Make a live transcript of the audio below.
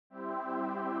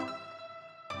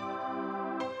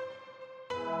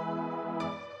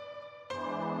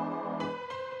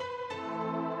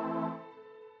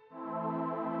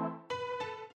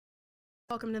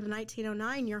Welcome to the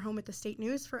 1909, your home with the state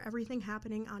news for everything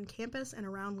happening on campus and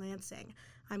around Lansing.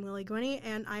 I'm Lily Gwinney,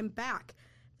 and I'm back.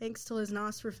 Thanks to Liz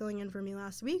Noss for filling in for me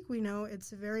last week. We know it's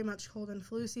very much cold and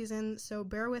flu season, so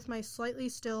bear with my slightly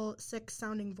still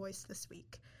sick-sounding voice this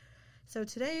week. So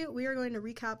today, we are going to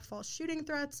recap false shooting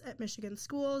threats at Michigan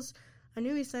schools, a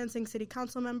new East Lansing City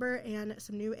Council member, and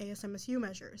some new ASMSU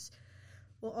measures.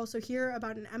 We'll also hear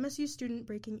about an MSU student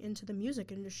breaking into the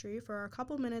music industry for our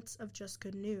couple minutes of just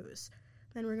good news.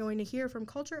 Then we're going to hear from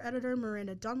culture editor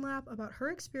Miranda Dunlap about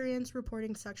her experience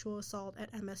reporting sexual assault at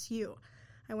MSU.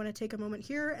 I want to take a moment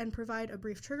here and provide a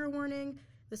brief trigger warning.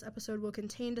 This episode will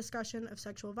contain discussion of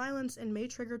sexual violence and may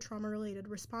trigger trauma-related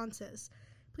responses.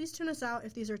 Please tune us out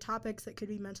if these are topics that could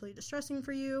be mentally distressing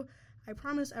for you. I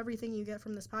promise everything you get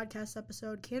from this podcast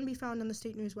episode can be found on the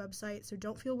State News website, so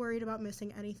don't feel worried about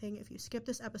missing anything if you skip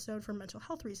this episode for mental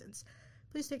health reasons.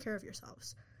 Please take care of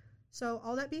yourselves. So,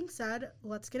 all that being said,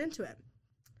 let's get into it.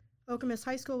 Okemos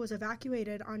High School was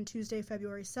evacuated on Tuesday,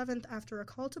 February 7th after a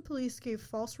call to police gave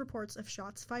false reports of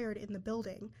shots fired in the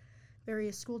building.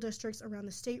 Various school districts around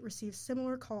the state received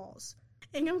similar calls.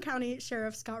 Ingham County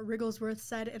Sheriff Scott Rigglesworth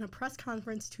said in a press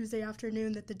conference Tuesday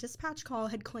afternoon that the dispatch call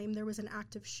had claimed there was an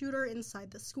active shooter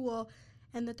inside the school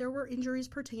and that there were injuries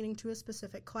pertaining to a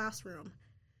specific classroom.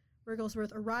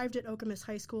 Rigglesworth arrived at Okemos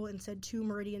High School and said 2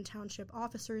 Meridian Township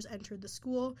officers entered the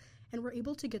school and were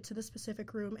able to get to the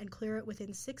specific room and clear it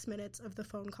within 6 minutes of the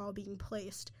phone call being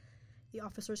placed. The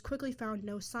officers quickly found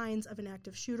no signs of an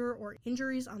active shooter or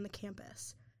injuries on the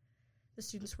campus. The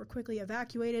students were quickly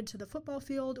evacuated to the football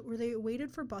field where they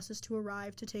waited for buses to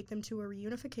arrive to take them to a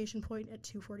reunification point at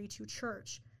 242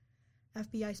 Church.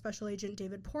 FBI Special Agent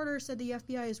David Porter said the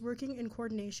FBI is working in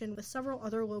coordination with several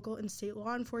other local and state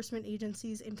law enforcement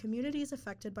agencies in communities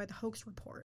affected by the hoax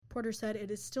report. Porter said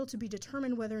it is still to be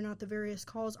determined whether or not the various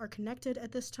calls are connected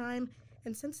at this time,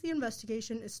 and since the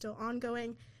investigation is still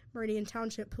ongoing, Meridian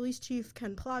Township Police Chief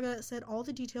Ken Plaga said all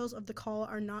the details of the call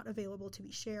are not available to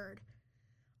be shared.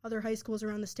 Other high schools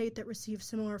around the state that received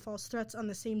similar false threats on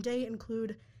the same day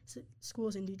include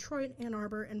schools in Detroit, Ann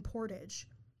Arbor, and Portage.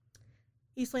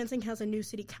 East Lansing has a new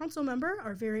city council member.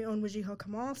 Our very own Wajiho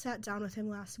Kamal sat down with him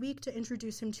last week to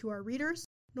introduce him to our readers.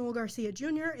 Noel Garcia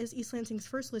Jr. is East Lansing's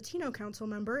first Latino council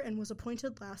member and was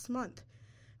appointed last month.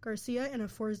 Garcia, in a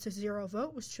 4-0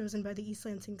 vote, was chosen by the East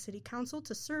Lansing City Council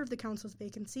to serve the council's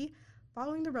vacancy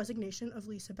following the resignation of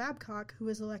Lisa Babcock, who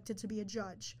was elected to be a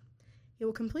judge. He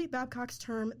will complete Babcock's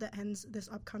term that ends this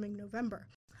upcoming November.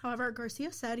 However,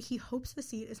 Garcia said he hopes the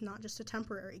seat is not just a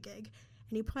temporary gig,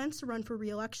 and he plans to run for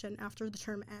re-election after the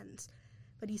term ends,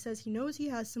 but he says he knows he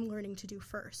has some learning to do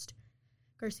first.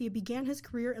 Garcia began his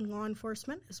career in law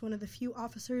enforcement as one of the few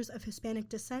officers of Hispanic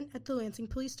descent at the Lansing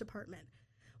Police Department.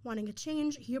 Wanting a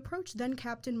change, he approached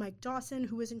then-Captain Mike Dawson,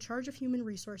 who was in charge of human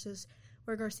resources,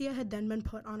 where Garcia had then been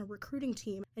put on a recruiting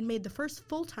team and made the first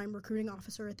full-time recruiting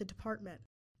officer at the department.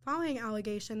 Following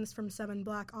allegations from 7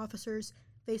 black officers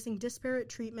facing disparate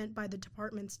treatment by the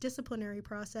department's disciplinary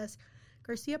process,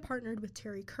 Garcia partnered with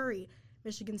Terry Curry,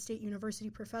 Michigan State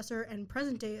University professor and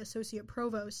present-day associate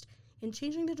provost, in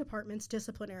changing the department's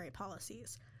disciplinary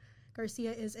policies.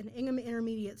 Garcia is an Ingham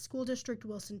Intermediate School District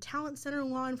Wilson Talent Center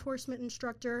law enforcement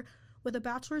instructor with a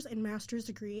bachelor's and master's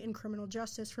degree in criminal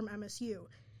justice from MSU.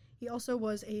 He also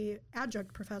was an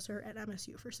adjunct professor at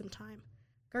MSU for some time.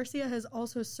 Garcia has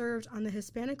also served on the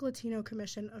Hispanic Latino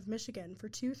Commission of Michigan for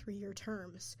 2 3-year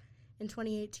terms. In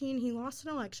 2018, he lost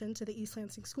an election to the East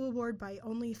Lansing School Board by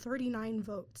only 39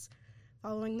 votes.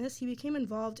 Following this, he became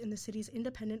involved in the city's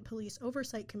Independent Police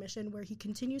Oversight Commission, where he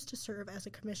continues to serve as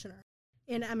a commissioner.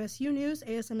 In MSU news,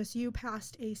 ASMSU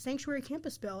passed a sanctuary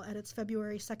campus bill at its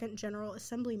February 2nd General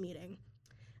Assembly meeting.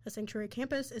 A sanctuary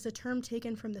campus is a term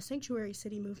taken from the sanctuary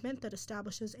city movement that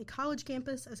establishes a college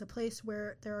campus as a place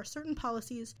where there are certain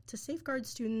policies to safeguard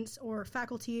students or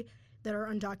faculty that are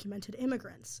undocumented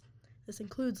immigrants. This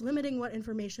includes limiting what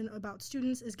information about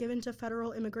students is given to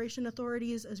federal immigration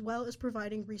authorities, as well as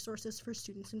providing resources for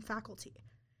students and faculty.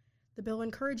 The bill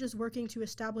encourages working to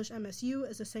establish MSU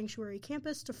as a sanctuary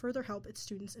campus to further help its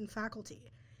students and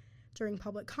faculty. During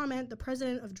public comment, the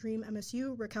president of Dream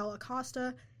MSU, Raquel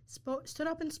Acosta, stood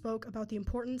up and spoke about the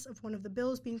importance of one of the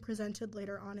bills being presented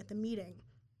later on at the meeting.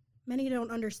 Many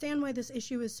don't understand why this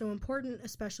issue is so important,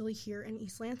 especially here in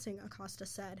East Lansing, Acosta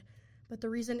said. But the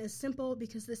reason is simple,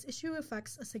 because this issue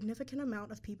affects a significant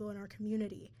amount of people in our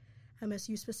community.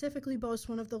 MSU specifically boasts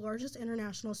one of the largest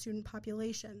international student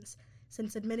populations.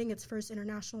 Since admitting its first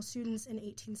international students in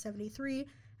 1873,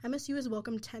 MSU has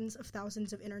welcomed tens of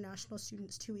thousands of international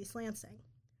students to East Lansing.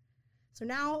 So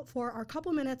now, for our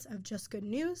couple minutes of just good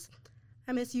news,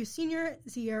 MSU senior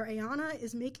Zyair Ayanna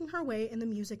is making her way in the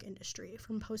music industry,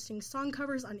 from posting song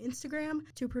covers on Instagram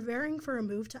to preparing for a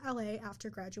move to LA after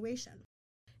graduation.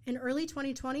 In early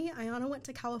 2020, Ayanna went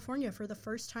to California for the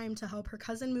first time to help her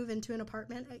cousin move into an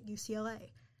apartment at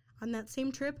UCLA. On that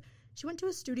same trip, she went to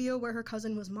a studio where her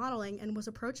cousin was modeling and was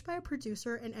approached by a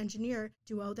producer and engineer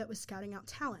duo that was scouting out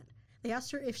talent. They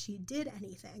asked her if she did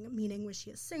anything, meaning was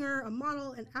she a singer, a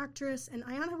model, an actress, and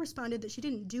Ayanna responded that she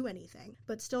didn't do anything,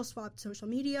 but still swapped social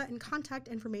media and contact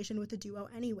information with the duo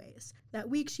anyways. That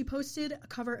week, she posted a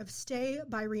cover of Stay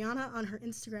by Rihanna on her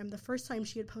Instagram, the first time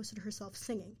she had posted herself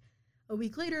singing. A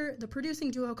week later, the producing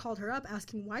duo called her up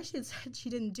asking why she had said she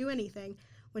didn't do anything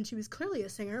when she was clearly a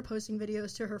singer posting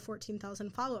videos to her 14,000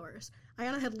 followers.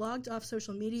 Ayanna had logged off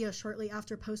social media shortly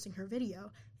after posting her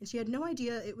video, and she had no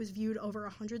idea it was viewed over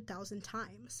 100,000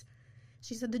 times.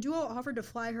 She said the duo offered to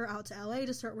fly her out to LA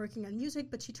to start working on music,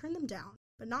 but she turned them down,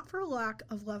 but not for a lack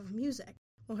of love of music.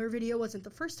 While her video wasn't the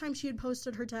first time she had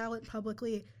posted her talent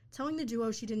publicly, telling the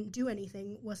duo she didn't do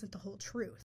anything wasn't the whole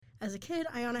truth. As a kid,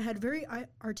 Ayanna had very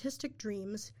artistic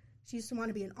dreams. She used to want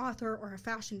to be an author or a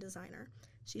fashion designer.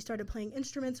 She started playing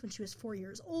instruments when she was 4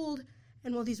 years old,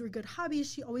 and while these were good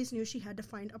hobbies, she always knew she had to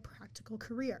find a practical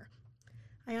career.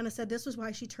 Ayanna said this was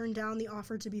why she turned down the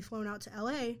offer to be flown out to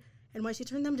LA, and why she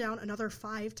turned them down another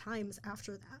 5 times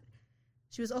after that.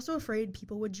 She was also afraid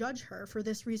people would judge her. For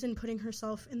this reason, putting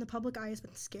herself in the public eye has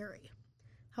been scary.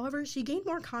 However, she gained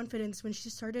more confidence when she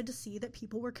started to see that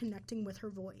people were connecting with her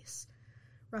voice.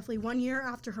 Roughly 1 year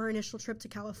after her initial trip to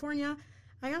California,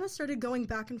 Ayanna started going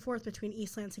back and forth between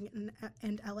East Lansing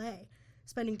and LA,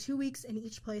 spending 2 weeks in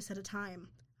each place at a time.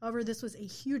 However, this was a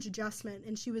huge adjustment,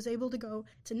 and she was able to go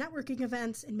to networking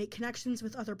events and make connections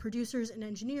with other producers and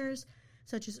engineers,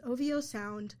 such as OVO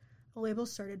Sound, a label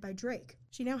started by Drake.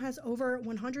 She now has over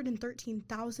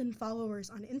 113,000 followers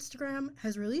on Instagram,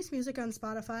 has released music on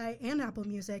Spotify and Apple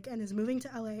Music, and is moving to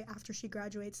LA after she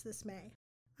graduates this May.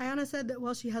 Ayanna said that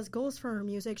while she has goals for her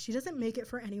music, she doesn't make it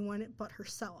for anyone but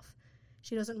herself.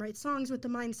 She doesn't write songs with the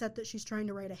mindset that she's trying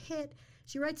to write a hit.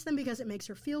 She writes them because it makes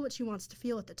her feel what she wants to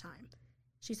feel at the time.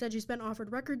 She said she's been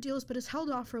offered record deals but has held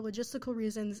off for logistical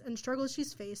reasons and struggles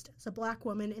she's faced as a Black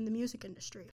woman in the music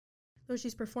industry. Though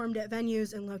she's performed at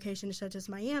venues in locations such as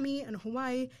Miami and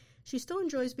Hawaii, she still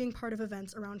enjoys being part of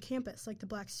events around campus, like the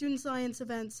Black Students Alliance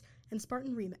events and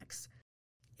Spartan Remix.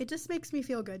 It just makes me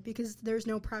feel good because there's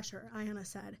no pressure, Ayanna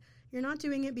said. You're not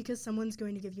doing it because someone's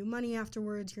going to give you money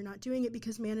afterwards. You're not doing it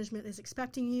because management is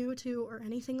expecting you to or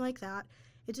anything like that.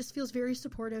 It just feels very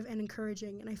supportive and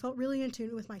encouraging, and I felt really in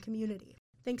tune with my community.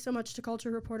 Thanks so much to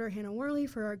culture reporter Hannah Worley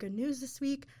for our good news this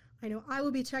week. I know I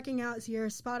will be checking out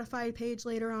Zyair's Spotify page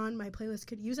later on. My playlist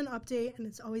could use an update, and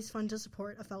it's always fun to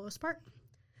support a fellow Spartan.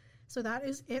 So that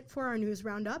is it for our news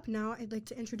roundup. Now I'd like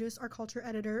to introduce our culture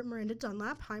editor, Miranda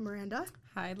Dunlap. Hi, Miranda.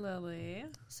 Hi, Lily.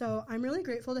 So I'm really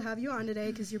grateful to have you on today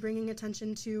because you're bringing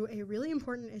attention to a really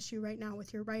important issue right now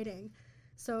with your writing.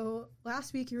 So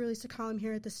last week you released a column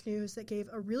here at the Snooze that gave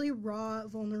a really raw,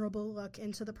 vulnerable look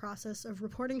into the process of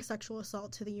reporting sexual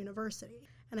assault to the university.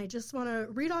 And I just want to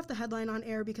read off the headline on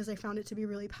air because I found it to be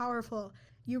really powerful.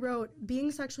 You wrote,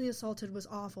 "Being sexually assaulted was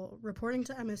awful. Reporting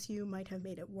to MSU might have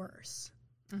made it worse."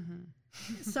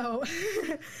 Mm-hmm. So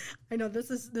I know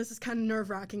this is kind of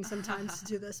nerve-wracking sometimes to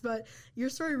do this, but your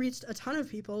story reached a ton of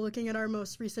people. Looking at our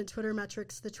most recent Twitter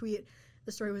metrics, the tweet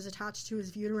the story was attached to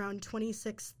was viewed around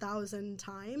 26,000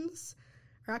 times,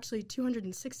 or actually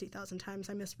 260,000 times.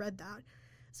 I misread that.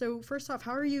 So first off,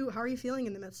 how are you feeling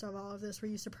in the midst of all of this? Were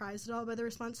you surprised at all by the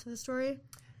response to the story?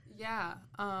 Yeah,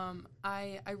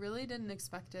 I really didn't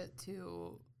expect it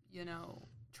to,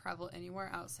 travel anywhere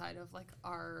outside of like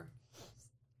our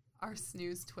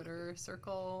Snooze Twitter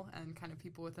circle and kind of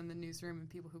people within the newsroom and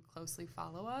people who closely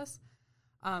follow us.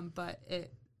 But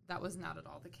that was not at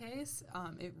all the case.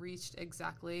 It reached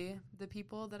exactly the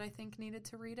people that I think needed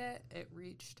to read it. It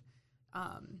reached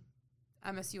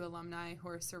MSU alumni who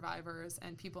are survivors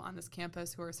and people on this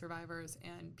campus who are survivors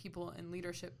and people in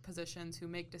leadership positions who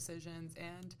make decisions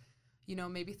and,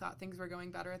 maybe thought things were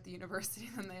going better at the university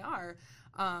than they are.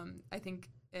 I think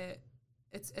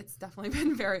it's definitely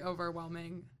been very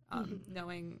overwhelming.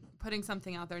 Putting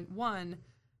something out there, and one,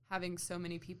 having so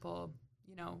many people,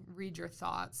 read your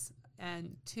thoughts,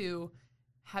 and two,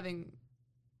 having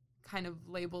kind of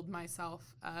labeled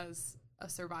myself as a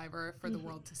survivor for the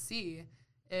world to see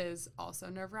is also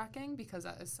nerve-wracking because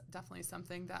that is definitely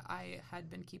something that I had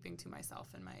been keeping to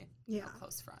myself and my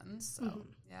close friends. So,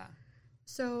 yeah.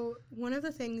 So one of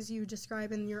the things you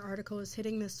describe in your article is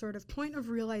hitting this sort of point of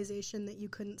realization that you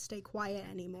couldn't stay quiet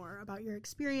anymore about your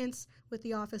experience with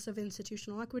the Office of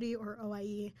Institutional Equity, or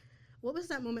OIE. What was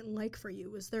that moment like for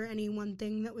you? Was there any one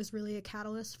thing that was really a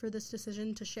catalyst for this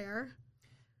decision to share?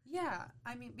 Yeah,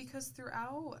 I mean, because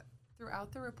throughout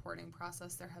the reporting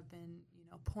process, there have been,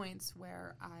 points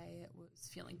where I was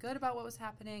feeling good about what was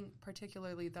happening.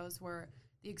 Particularly, those were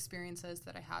the experiences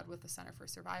that I had with the Center for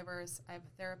Survivors. I have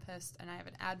a therapist and I have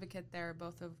an advocate there,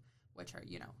 both of which are,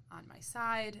 on my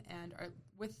side and are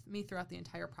with me throughout the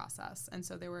entire process. And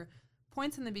so there were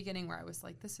points in the beginning where I was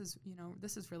like, this is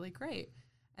really great.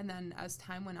 And then as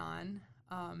time went on,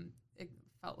 it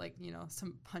felt like,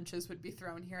 some punches would be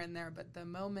thrown here and there. But the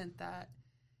moment that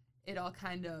it all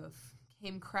kind of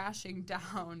came crashing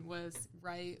down was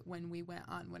right when we went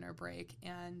on winter break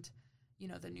and,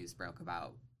 the news broke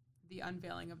about the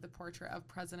unveiling of the portrait of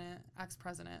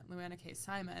ex-President Luanna K.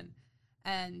 Simon,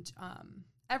 and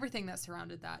everything that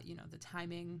surrounded that, the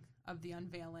timing of the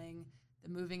unveiling, the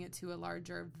moving it to a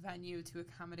larger venue to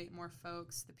accommodate more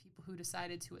folks, the people who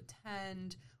decided to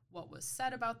attend, what was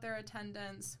said about their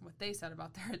attendance, what they said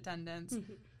about their attendance,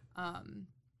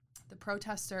 the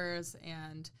protesters,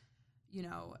 and,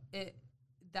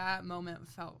 that moment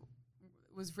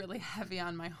was really heavy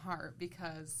on my heart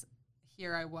because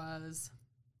here I was,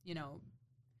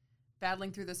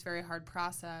 battling through this very hard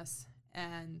process,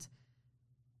 and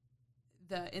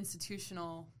the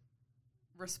institutional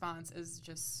response is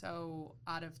just so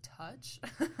out of touch.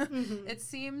 It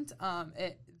seemed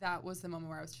that was the moment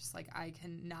where I was just like, I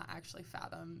cannot actually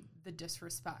fathom the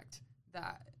disrespect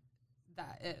that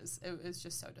is. It was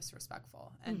just so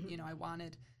disrespectful. And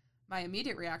my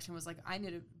immediate reaction was like, I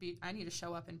need to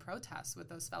show up and protest with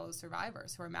those fellow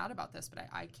survivors who are mad about this, but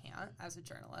I can't as a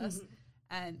journalist.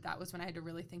 And that was when I had to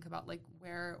really think about, like,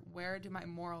 where do my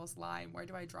morals lie? And where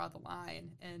do I draw the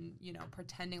line? And,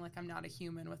 pretending like I'm not a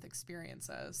human with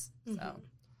experiences. So,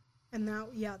 and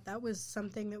that was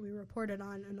something that we reported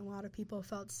on, and a lot of people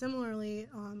felt similarly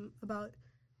about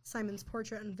Simon's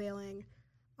portrait unveiling.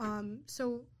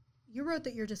 So you wrote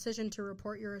that your decision to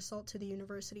report your assault to the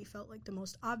university felt like the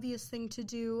most obvious thing to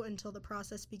do until the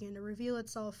process began to reveal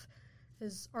itself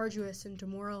as arduous and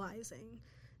demoralizing.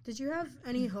 Did you have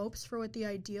any hopes for what the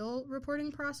ideal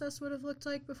reporting process would have looked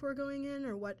like before going in,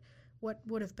 or what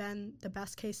would have been the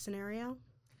best case scenario?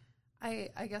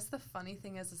 I guess the funny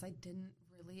thing is I didn't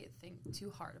really think too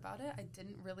hard about it. I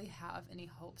didn't really have any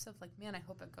hopes of like, man, I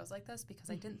hope it goes like this, because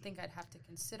I didn't think I'd have to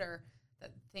consider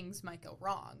that things might go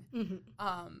wrong.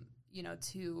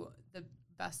 To the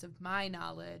best of my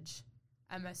knowledge,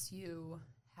 MSU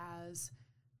has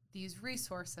these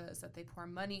resources that they pour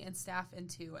money and staff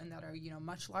into, and that are,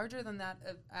 much larger than that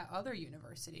at other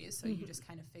universities. So you just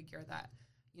kind of figure that,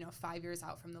 5 years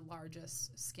out from the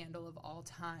largest scandal of all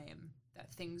time,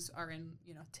 that things are in,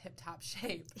 tip-top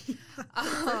shape.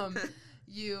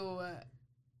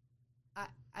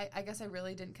 I guess I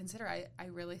really didn't consider. I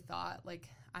really thought, like,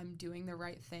 I'm doing the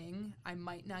right thing. I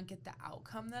might not get the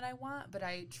outcome that I want, but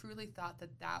I truly thought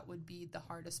that would be the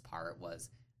hardest part, was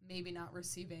maybe not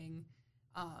receiving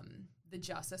the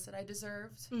justice that I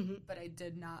deserved. But I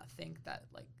did not think that,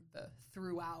 like, the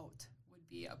throughout would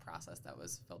be a process that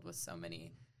was filled with so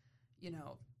many,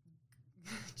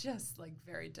 just, like,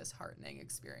 very disheartening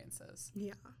experiences.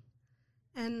 Yeah.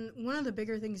 And one of the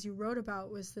bigger things you wrote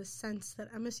about was this sense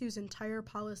that MSU's entire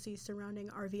policy surrounding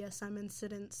RVSM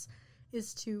incidents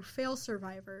is to fail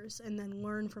survivors and then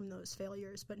learn from those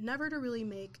failures, but never to really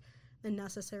make the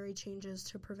necessary changes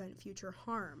to prevent future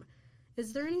harm.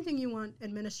 Is there anything you want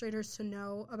administrators to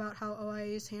know about how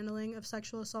OIA's handling of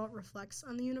sexual assault reflects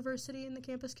on the university and the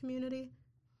campus community?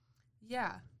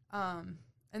 Yeah.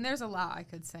 And there's a lot I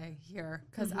could say here,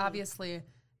 because obviously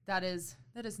that is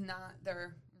not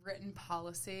their written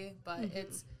policy, but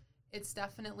it's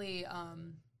definitely,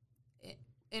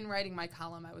 in writing my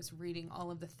column, I was reading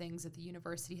all of the things that the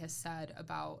university has said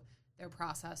about their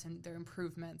process and their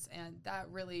improvements, and that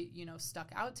really,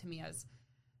 stuck out to me as,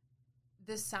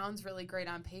 this sounds really great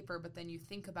on paper, but then you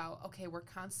think about, okay, we're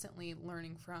constantly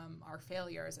learning from our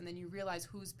failures, and then you realize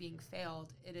who's being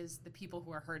failed. It is the people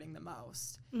who are hurting the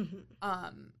most.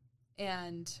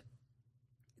 And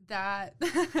that,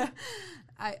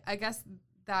 I guess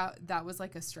that was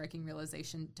like a striking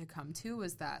realization to come to,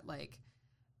 was that, like,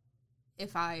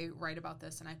 if I write about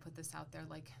this and I put this out there,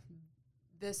 like,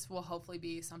 this will hopefully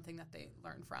be something that they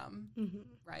learn from,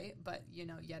 right? But,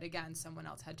 yet again, someone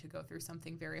else had to go through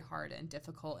something very hard and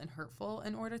difficult and hurtful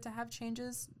in order to have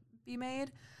changes be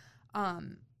made.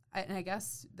 And I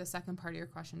guess the second part of your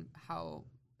question,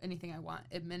 anything I want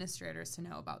administrators to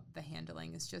know about the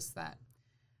handling, is just that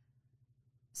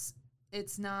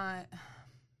it's not,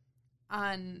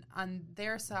 on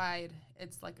their side,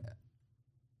 it's like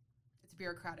it's a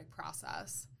bureaucratic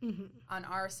process. On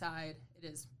our side, it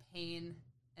is pain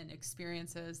and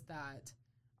experiences that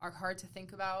are hard to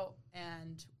think about,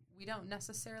 and we don't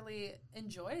necessarily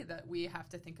enjoy that we have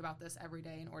to think about this every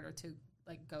day in order to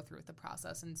like go through with the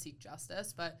process and seek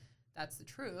justice, but that's the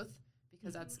truth,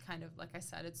 because that's kind of, like I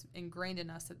said, it's ingrained in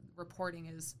us that reporting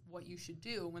is what you should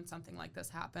do when something like this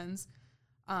happens.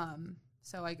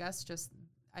 So I guess just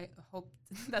I hope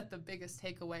that the biggest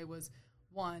takeaway was,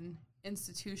 one,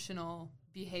 institutional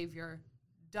behavior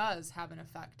does have an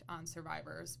effect on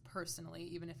survivors personally,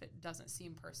 even if it doesn't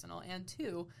seem personal. And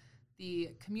two,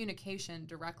 the communication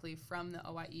directly from the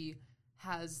OIE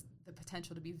has the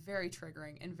potential to be very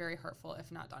triggering and very hurtful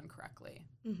if not done correctly,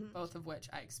 both of which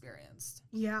I experienced.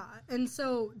 Yeah, and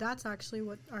so that's actually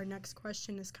what our next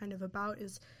question is kind of about,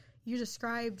 is you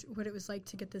described what it was like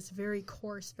to get this very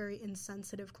coarse, very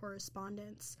insensitive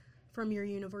correspondence from your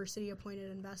university-appointed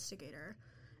investigator.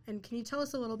 And can you tell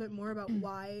us a little bit more about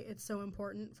why it's so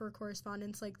important for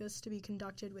correspondence like this to be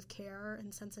conducted with care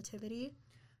and sensitivity?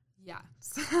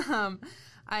 Yes.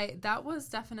 That was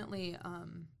definitely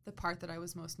the part that I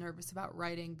was most nervous about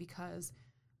writing, because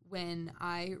when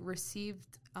I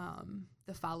received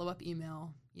the follow-up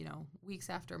email, weeks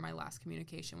after my last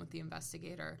communication with the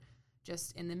investigator,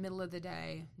 just in the middle of the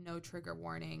day, no trigger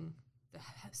warning, the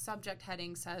subject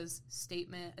heading says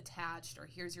statement attached, or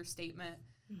here's your statement,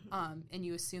 and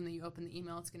you assume that you open the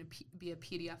email, it's going to be a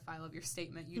PDF file of your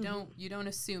statement. You don't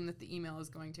assume that the email is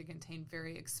going to contain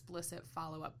very explicit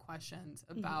follow-up questions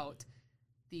about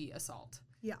the assault.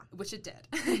 Yeah. Which it did.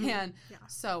 And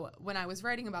so when I was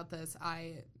writing about this,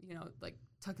 I,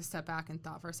 took a step back and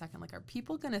thought for a second, like, are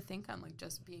people going to think I'm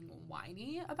just being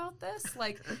whiny about this?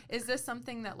 Like, is this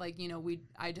something that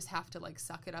I just have to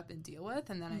suck it up and deal with?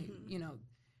 And then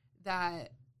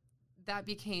that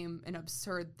became an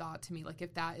absurd thought to me. Like,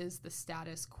 if that is the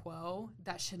status quo,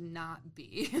 that should not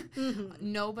be.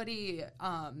 Nobody,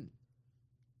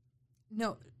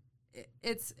 no,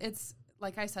 it's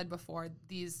like I said before,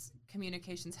 these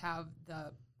communications have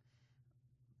the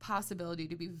possibility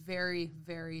to be very,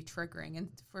 very triggering. And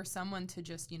for someone to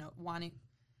just,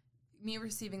 me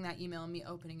receiving that email and me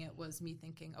opening it was me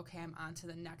thinking, okay, I'm on to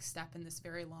the next step in this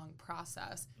very long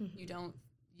process. You don't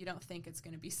think it's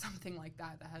going to be something like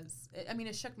that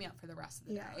it shook me up for the rest of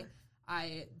the day.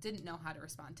 I didn't know how to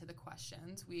respond to the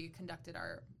questions. We conducted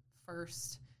our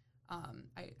first,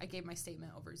 I gave my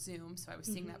statement over Zoom, so I was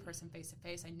seeing that person face to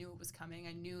face. I knew it was coming.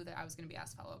 I knew that I was going to be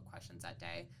asked follow-up questions that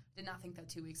day. Did not think that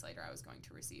 2 weeks later I was going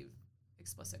to receive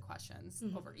explicit questions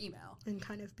over email. And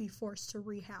kind of be forced to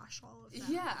rehash all of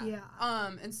that. Yeah.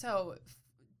 And so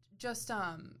just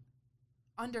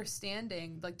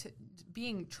understanding,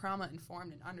 being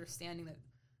trauma-informed and understanding that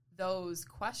those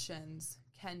questions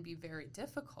can be very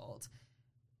difficult,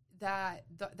 that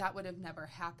would have never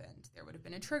happened. There would have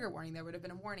been a trigger warning. There would have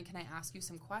been a warning. Can I ask you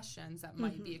some questions that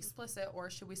might be explicit, or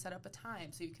should we set up a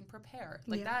time so you can prepare?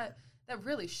 That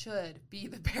really should be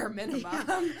the bare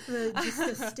minimum. Just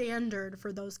the standard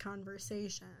for those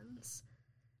conversations.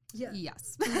 Yeah.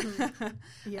 Yes. And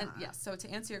yes. So to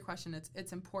answer your question,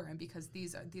 it's important, because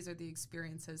these are the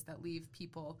experiences that leave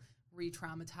people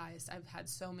re-traumatized. I've had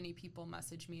so many people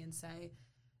message me and say,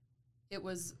 it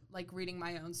was like reading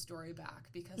my own story back,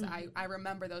 because I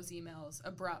remember those emails,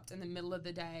 abrupt, in the middle of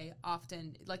the day,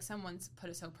 often, like someone's put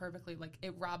it so perfectly, like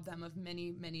it robbed them of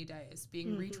many, many days,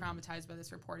 being re-traumatized by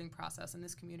this reporting process and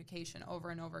this communication over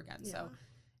and over again. So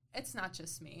it's not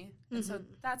just me. And so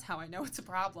that's how I know it's a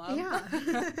problem.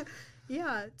 Yeah.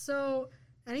 Yeah. So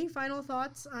any final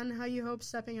thoughts on how you hope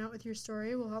stepping out with your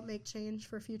story will help make change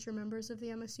for future members of the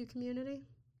MSU community?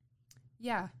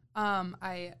 Yeah.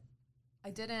 I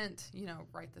didn't,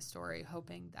 write the story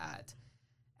hoping that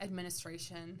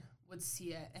administration would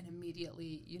see it and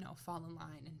immediately, fall in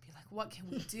line and be like, what can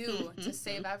we do to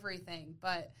save everything?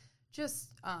 But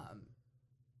just,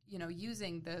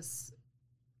 using this,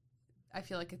 I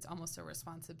feel like it's almost a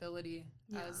responsibility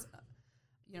as,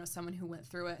 someone who went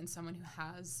through it and someone who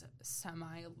has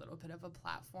a little bit of a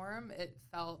platform. It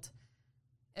felt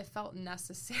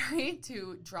necessary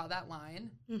to draw that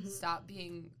line, stop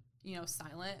being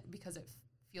silent, because it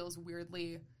feels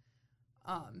weirdly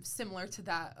similar to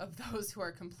that of those who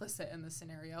are complicit in the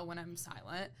scenario when I'm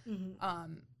silent.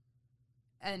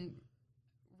 And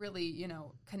really,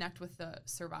 connect with the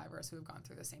survivors who have gone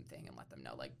through the same thing and let them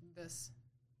know, this,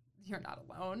 you're not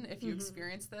alone. If you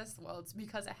experience this, well, it's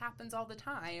because it happens all the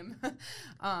time.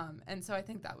 And so I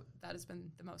think that has been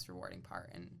the most rewarding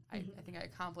part. And I think I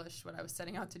accomplished what I was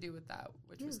setting out to do with that,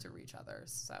 which was to reach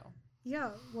others. So.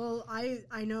 Yeah, well,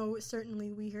 I know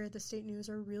certainly we here at the State News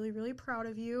are really, really proud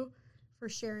of you for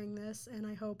sharing this, and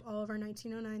I hope all of our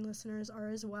 1909 listeners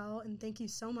are as well. And thank you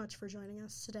so much for joining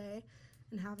us today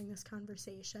and having this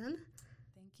conversation.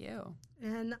 Thank you.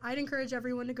 And I'd encourage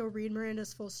everyone to go read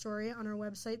Miranda's full story on our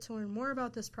website to learn more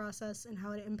about this process and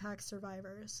how it impacts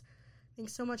survivors.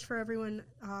 Thanks so much for everyone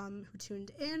who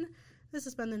tuned in. This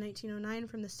has been the 1909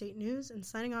 from the State News, and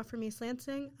signing off from East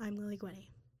Lansing, I'm Lily Gwinney.